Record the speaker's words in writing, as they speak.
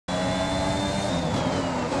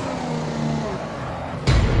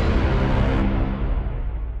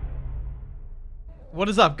What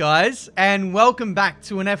is up, guys? And welcome back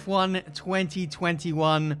to an F1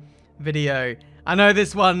 2021 video. I know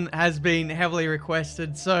this one has been heavily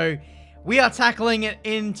requested, so we are tackling it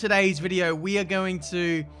in today's video. We are going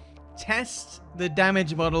to test the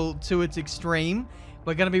damage model to its extreme.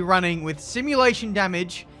 We're going to be running with simulation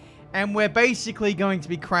damage, and we're basically going to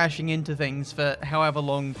be crashing into things for however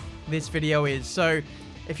long this video is. So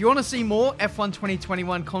if you want to see more F1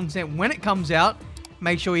 2021 content when it comes out,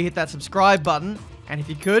 make sure you hit that subscribe button. And if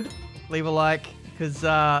you could, leave a like, because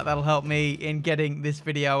that'll help me in getting this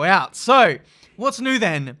video out. So, what's new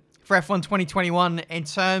then for F1 2021 in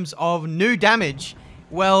terms of new damage?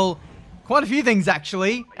 Well, quite a few things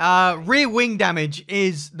actually. Rear wing damage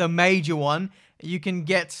is the major one. You can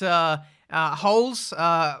get holes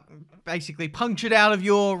basically punctured out of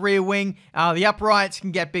your rear wing. The uprights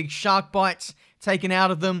can get big shark bites taken out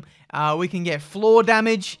of them. We can get floor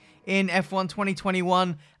damage in F1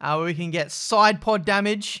 2021, we can get side pod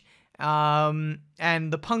damage, and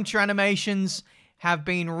the puncture animations have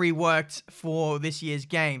been reworked for this year's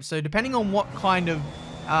game. So depending on what kind of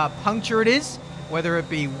puncture it is, whether it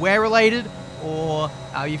be wear related or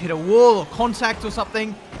you've hit a wall or contact or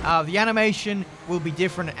something, the animation will be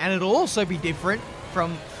different, and it'll also be different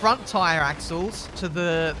from front tire axles to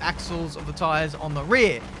the axles of the tires on the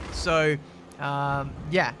rear. So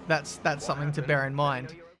yeah, that's something to bear in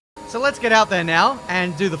mind. So let's get out there now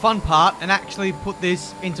and do the fun part and actually put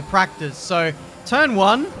this into practice. So turn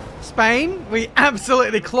one, Spain, we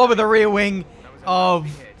absolutely clobber the rear wing of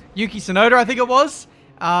Yuki Tsunoda, I think it was.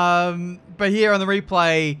 But here on the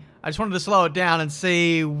replay, I just wanted to slow it down and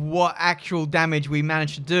see what actual damage we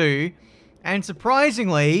managed to do. And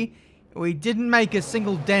surprisingly, we didn't make a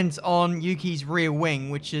single dent on Yuki's rear wing,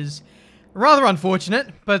 which is rather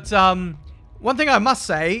unfortunate. But one thing I must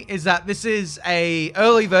say is that this is an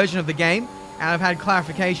early version of the game, and I've had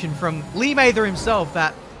clarification from Lee Mather himself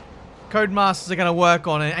that Codemasters are going to work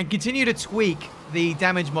on it and continue to tweak the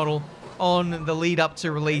damage model on the lead up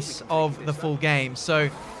to release of the full game.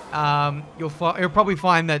 So you'll probably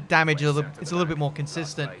find that damage is a little bit more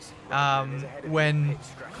consistent when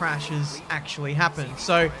crashes actually happen.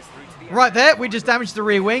 So right there, we just damaged the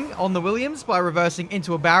rear wing on the Williams by reversing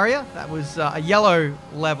into a barrier. That was a yellow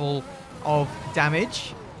level of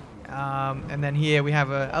damage. And then here we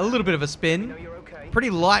have a little bit of a spin.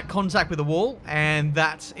 Pretty light contact with the wall, and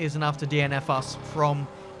that is enough to DNF us from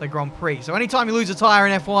the Grand Prix. So anytime you lose a tire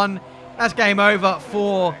in F1, that's game over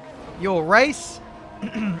for your race.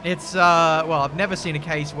 It's, well, I've never seen a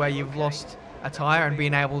case where you've lost a tire and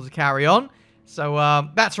been able to carry on.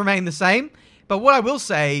 So that's remained the same. But what I will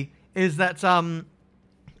say is that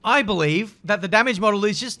I believe that the damage model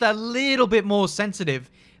is just a little bit more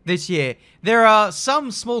sensitive this year. There are some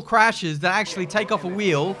small crashes that actually take off a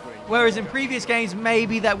wheel, whereas in previous games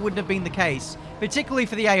maybe that wouldn't have been the case, particularly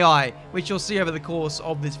for the AI, which you'll see over the course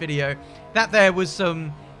of this video. That there was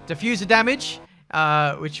some diffuser damage,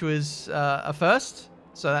 which was a first,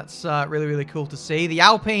 so that's really cool to see. The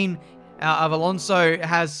Alpine of Alonso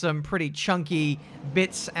has some pretty chunky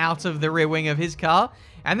bits out of the rear wing of his car,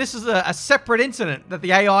 and this is a separate incident that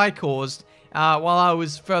the AI caused while I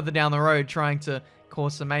was further down the road trying to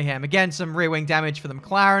cause some mayhem. Again, some rear wing damage for the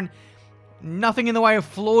McLaren. Nothing in the way of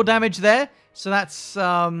floor damage there, so that's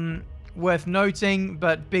worth noting,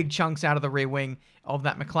 but big chunks out of the rear wing of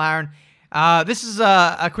that McLaren. This is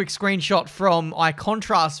a quick screenshot from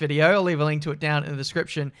iContrast video. I'll leave a link to it down in the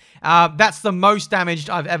description. That's the most damaged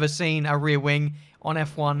I've ever seen a rear wing on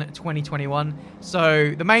F1 2021.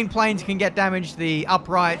 So the main planes can get damaged, the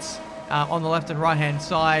uprights on the left and right hand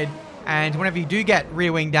side, and whenever you do get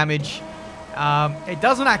rear wing damage, it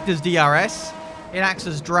doesn't act as DRS, it acts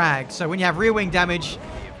as drag. So when you have rear wing damage,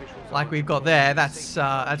 like we've got there, that's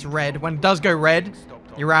red. When it does go red,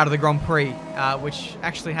 you're out of the Grand Prix, which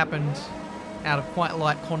actually happened out of quite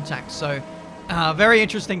light contact. So very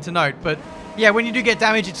interesting to note. But yeah, when you do get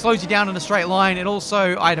damage, it slows you down in a straight line. It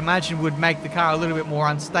also, I'd imagine, would make the car a little bit more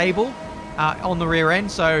unstable on the rear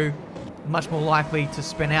end, so much more likely to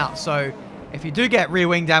spin out. So if you do get rear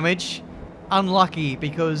wing damage, unlucky,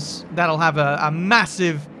 because that'll have a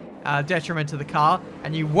massive detriment to the car,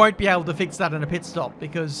 and you won't be able to fix that in a pit stop,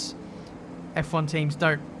 because F1 teams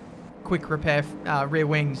don't quick repair rear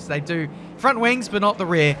wings. They do front wings, but not the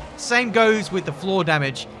rear. Same goes with the floor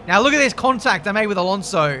damage. Now look at this contact I made with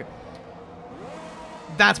Alonso.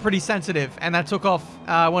 That's pretty sensitive, and that took off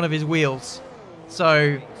one of his wheels.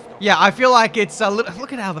 So yeah, I feel like it's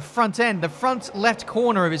look at how the front end, the front left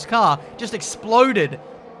corner of his car just exploded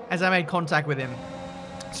as I made contact with him.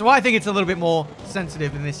 So I think it's a little bit more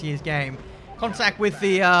sensitive in this year's game. Contact with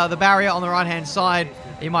the barrier on the right-hand side.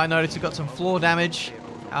 You might notice we've got some floor damage.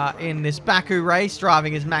 in this Baku race,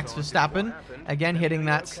 driving as Max Verstappen. Again, hitting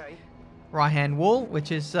that right-hand wall,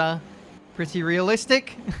 which is pretty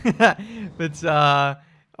realistic. But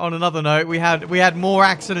on another note, we had more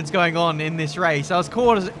accidents going on in this race. I was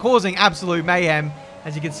causing absolute mayhem.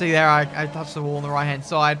 As you can see there, I touched the wall on the right-hand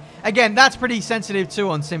side. Again, that's pretty sensitive too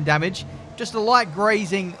on sim damage. Just a light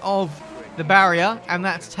grazing of the barrier, and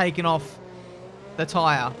that's taken off the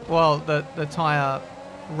tire. Well, the tire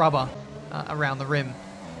rubber around the rim.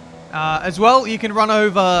 As well, you can run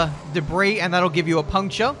over debris, and that'll give you a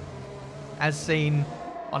puncture, as seen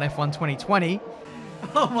on F1 2020.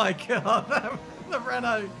 Oh my god, the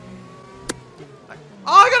Renault. Oh,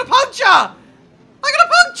 I got a puncture! I got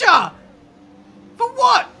a puncture! For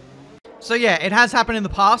what? So yeah, it has happened in the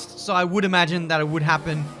past, so I would imagine that it would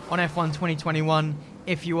happen on F1 2021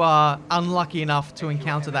 if you are unlucky enough to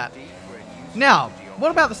encounter that. Now,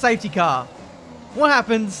 what about the safety car? What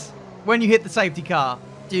happens when you hit the safety car?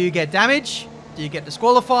 Do you get damage? Do you get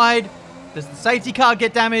disqualified? Does the safety car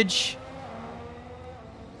get damage?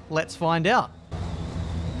 Let's find out.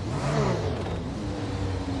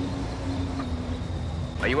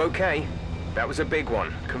 Are you okay? That was a big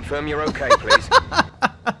one. Confirm you're okay, please.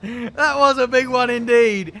 That was a big one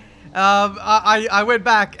indeed. I went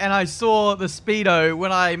back and I saw the speedo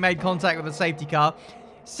when I made contact with the safety car.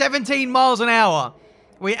 17 miles an hour.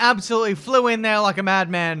 We absolutely flew in there like a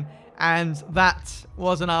madman, and that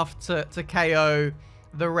was enough to KO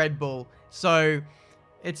the Red Bull. So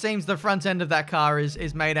it seems the front end of that car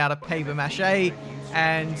is made out of paper mache,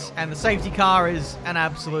 and the safety car is an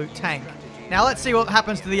absolute tank. Now let's see what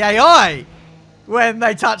happens to the AI when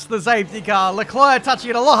they touch the safety car. Leclerc touching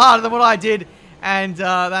it a lot harder than what I did, and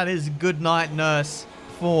that is good night nurse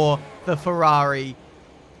for the Ferrari.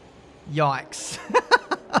 Yikes.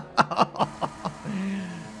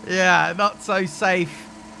 Yeah, not so safe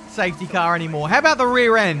safety car anymore. How about the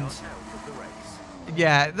rear end?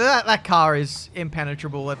 Yeah, that car is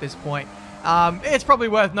impenetrable at this point. It's probably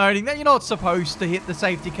worth noting that you're not supposed to hit the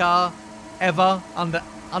safety car ever under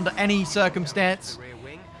any circumstance.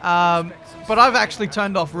 But I've actually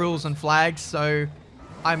turned off rules and flags, so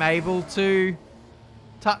I'm able to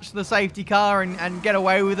touch the safety car and get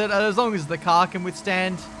away with it as long as the car can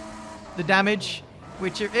withstand the damage,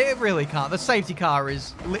 which it really can't. The safety car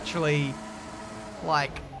is literally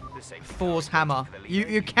like Thor's hammer.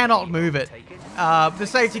 You cannot move it. The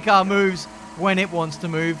safety car moves when it wants to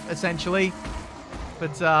move, essentially.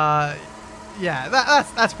 But yeah,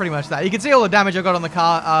 that's pretty much that. You can see all the damage I got on the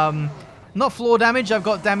car. Not floor damage. I've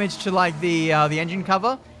got damage to like the engine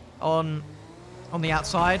cover on the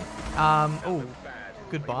outside. Oh,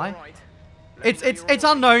 goodbye. It's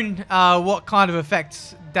unknown what kind of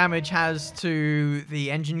effects damage has to the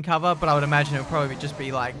engine cover, but I would imagine it would probably just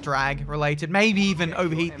be like drag related, maybe even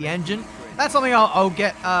overheat the engine. That's something I'll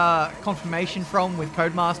get confirmation from with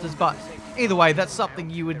Codemasters, but either way, that's something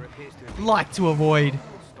you would like to avoid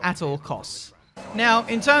at all costs. Now,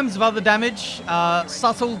 in terms of other damage,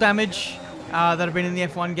 subtle damage that have been in the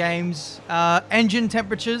F1 games, engine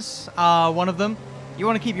temperatures are one of them. You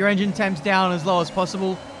want to keep your engine temps down as low as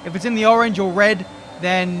possible. If it's in the orange or red,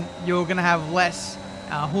 then you're going to have less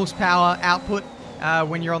horsepower output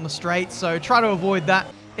when you're on the straight. So try to avoid that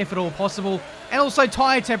if at all possible. And also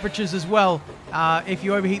tire temperatures as well. If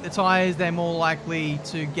you overheat the tires, they're more likely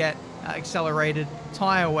to get accelerated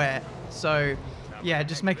tire wear. So yeah,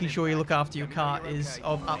 just making sure you look after your car is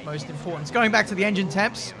of utmost importance. Going back to the engine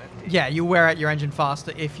temps, yeah, you wear out your engine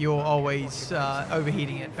faster if you're always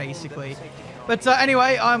overheating it, basically. But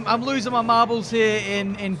anyway, I'm losing my marbles here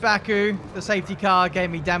in Baku. The safety car gave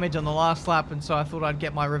me damage on the last lap, and so I thought I'd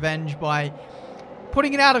get my revenge by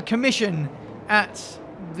putting it out of commission at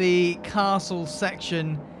the castle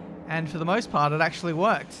section. And for the most part, it actually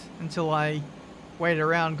worked until I waited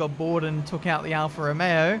around, got bored, and took out the Alfa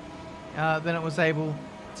Romeo. Then it was able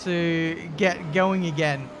to get going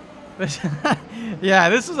again. But yeah,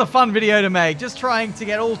 this was a fun video to make. Just trying to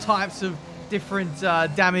get all types of different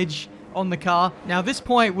damage on the car. Now, this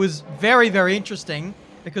point was very, very interesting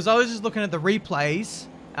because I was just looking at the replays,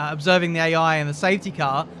 observing the AI and the safety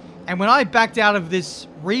car. And when I backed out of this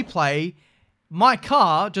replay, my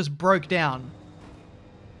car just broke down.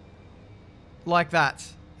 Like that.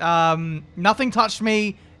 Nothing touched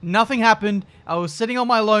me. Nothing happened. I was sitting on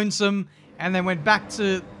my lonesome and then went back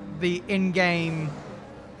to the in-game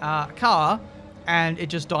car and it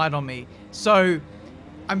just died on me. So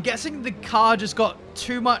I'm guessing the car just got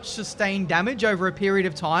too much sustained damage over a period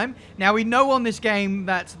of time. Now, we know on this game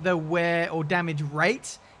that the wear or damage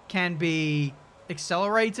rate can be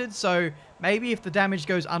accelerated, so Maybe if the damage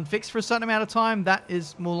goes unfixed for a certain amount of time, that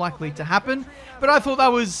is more likely to happen. But I thought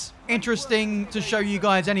that was interesting to show you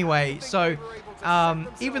guys anyway. So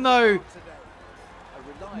even though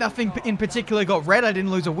nothing in particular got red, I didn't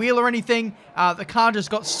lose a wheel or anything, the car just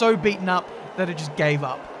got so beaten up that it just gave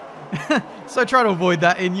up. So try to avoid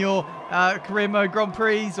that in your career mode Grand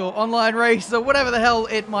Prix or online race or whatever the hell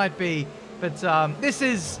it might be. But this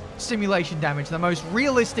is simulation damage, the most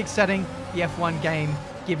realistic setting the F1 game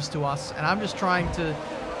gives to us. And I'm just trying to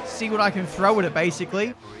see what I can throw at it,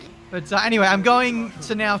 basically. But anyway, I'm going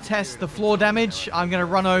to now test the floor damage. I'm going to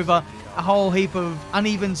run over a whole heap of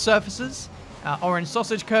uneven surfaces, orange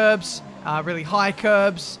sausage curbs, really high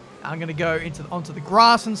curbs. I'm going to go onto the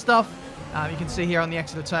grass and stuff. You can see here on the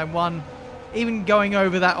exit of turn 1, even going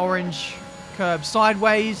over that orange curb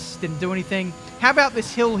sideways, didn't do anything. How about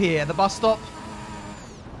this hill here, the bus stop?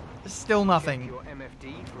 Still nothing,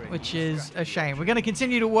 which is a shame. We're going to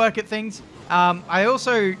continue to work at things. I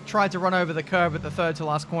also tried to run over the curb at the third to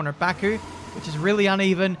last corner of Baku, which is really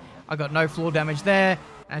uneven. I got no floor damage there.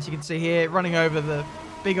 As you can see here, running over the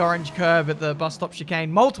big orange curb at the bus stop chicane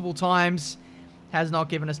multiple times has not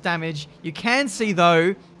given us damage. You can see,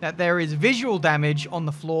 though, that there is visual damage on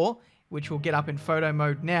the floor, which we'll get up in photo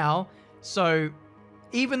mode now. So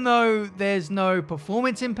even though there's no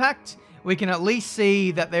performance impact, we can at least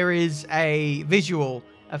see that there is a visual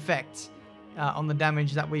effect on the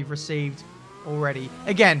damage that we've received already.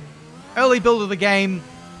 Again, early build of the game,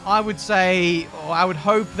 I would say, or I would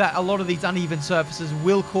hope that a lot of these uneven surfaces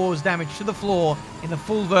will cause damage to the floor in the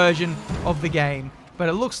full version of the game. But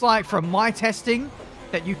it looks like from my testing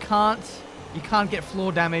that you can't get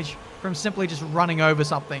floor damage from simply just running over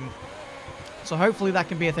something. So hopefully that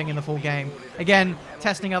can be a thing in the full game. Again,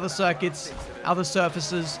 testing other circuits, other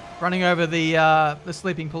surfaces, running over the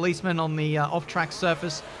sleeping policeman on the off-track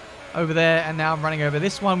surface over there, and now I'm running over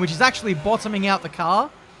this one, which is actually bottoming out the car.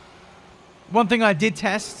 One thing I did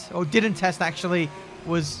test, or didn't test actually,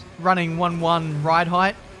 was running 1-1 ride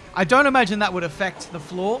height. I don't imagine that would affect the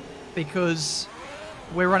floor because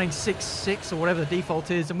we're running 6-6 or whatever the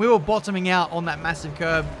default is, and we were bottoming out on that massive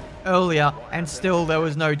curb earlier, and still there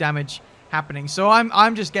was no damage happening. So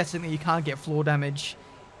I'm just guessing that you can't get floor damage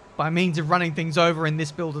by means of running things over in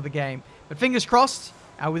this build of the game. But fingers crossed,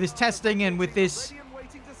 with this testing and with this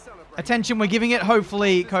attention we're giving it,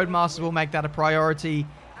 hopefully Codemasters will make that a priority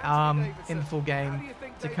in the full game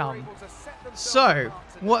to come. So,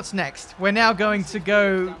 what's next? We're now going to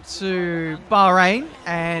go to Bahrain,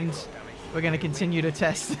 and we're going to continue to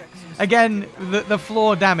test, again, the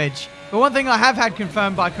floor damage. But one thing I have had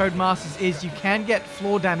confirmed by Codemasters is you can get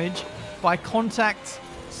floor damage by contact,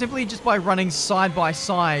 simply just by running side by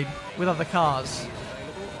side with other cars,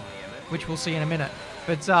 which we'll see in a minute.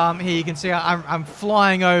 But here you can see I'm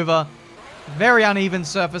flying over very uneven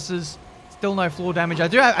surfaces. Still no floor damage. I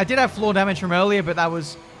did have floor damage from earlier, but that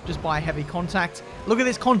was just by heavy contact. Look at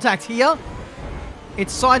this contact here.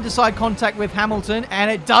 It's side-to-side contact with Hamilton, and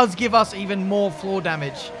it does give us even more floor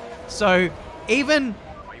damage. So even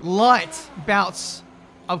light bouts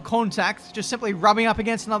of contact, just simply rubbing up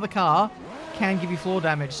against another car, can give you floor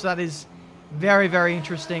damage. So that is very, very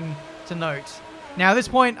interesting to note. Now at this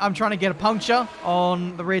point, I'm trying to get a puncture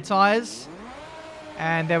on the rear tires.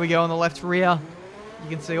 And there we go on the left rear. You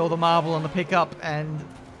can see all the marble on the pickup, and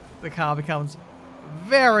the car becomes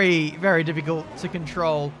very, very difficult to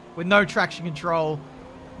control with no traction control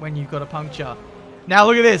when you've got a puncture. Now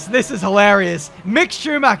look at this. This is hilarious. Mick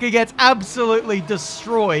Schumacher gets absolutely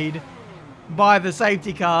destroyed by the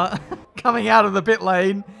safety car coming out of the pit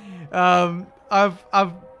lane.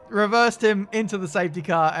 I've reversed him into the safety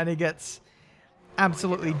car, and he gets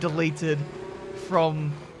absolutely deleted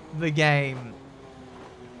from the game.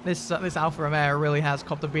 This Alfa Romeo really has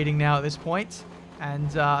copped a beating now at this point. And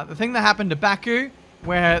the thing that happened to Baku,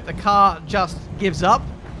 where the car just gives up,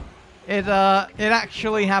 it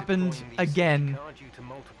actually happened again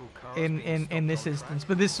in this instance.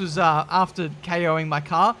 But this was after KOing my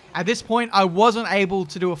car. At this point, I wasn't able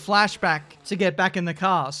to do a flashback to get back in the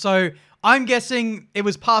car. So I'm guessing it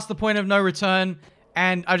was past the point of no return,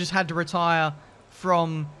 and I just had to retire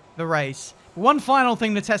from the race. One final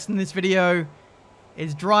thing to test in this video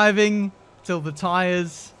is driving till the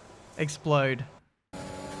tires explode.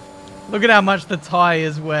 Look at how much the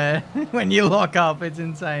tires wear when you lock up. It's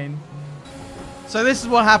insane. So this is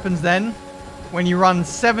what happens then when you run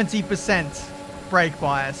 70% brake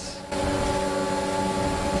bias.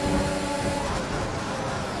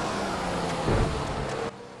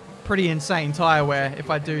 Pretty insane tire wear, if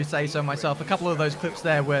I do say so myself. A couple of those clips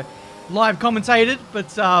there were live commentated,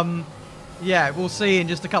 but Yeah, we'll see in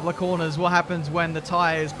just a couple of corners what happens when the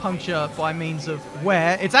tyres puncture by means of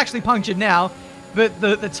wear. It's actually punctured now, but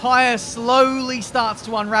the tyre slowly starts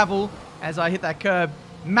to unravel as I hit that curb.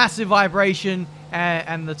 Massive vibration,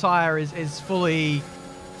 and the tyre is fully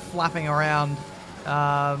flapping around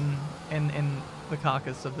in the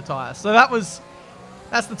carcass of the tyre. So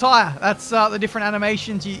that's the tyre. That's the different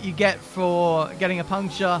animations you get for getting a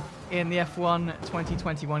puncture in the F1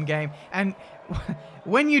 2021 game. And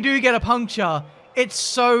when you do get a puncture, it's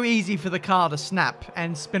so easy for the car to snap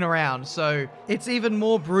and spin around. So it's even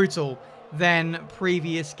more brutal than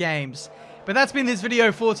previous games. But that's been this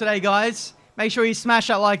video for today, guys. Make sure you smash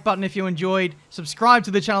that like button if you enjoyed. Subscribe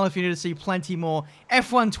to the channel if you need to see plenty more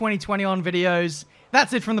F1 2021 videos.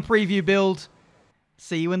 That's it from the preview build.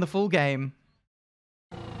 See you in the full game.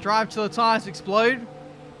 Drive till the tires explode.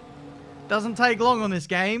 Doesn't take long on this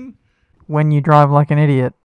game. When you drive like an idiot.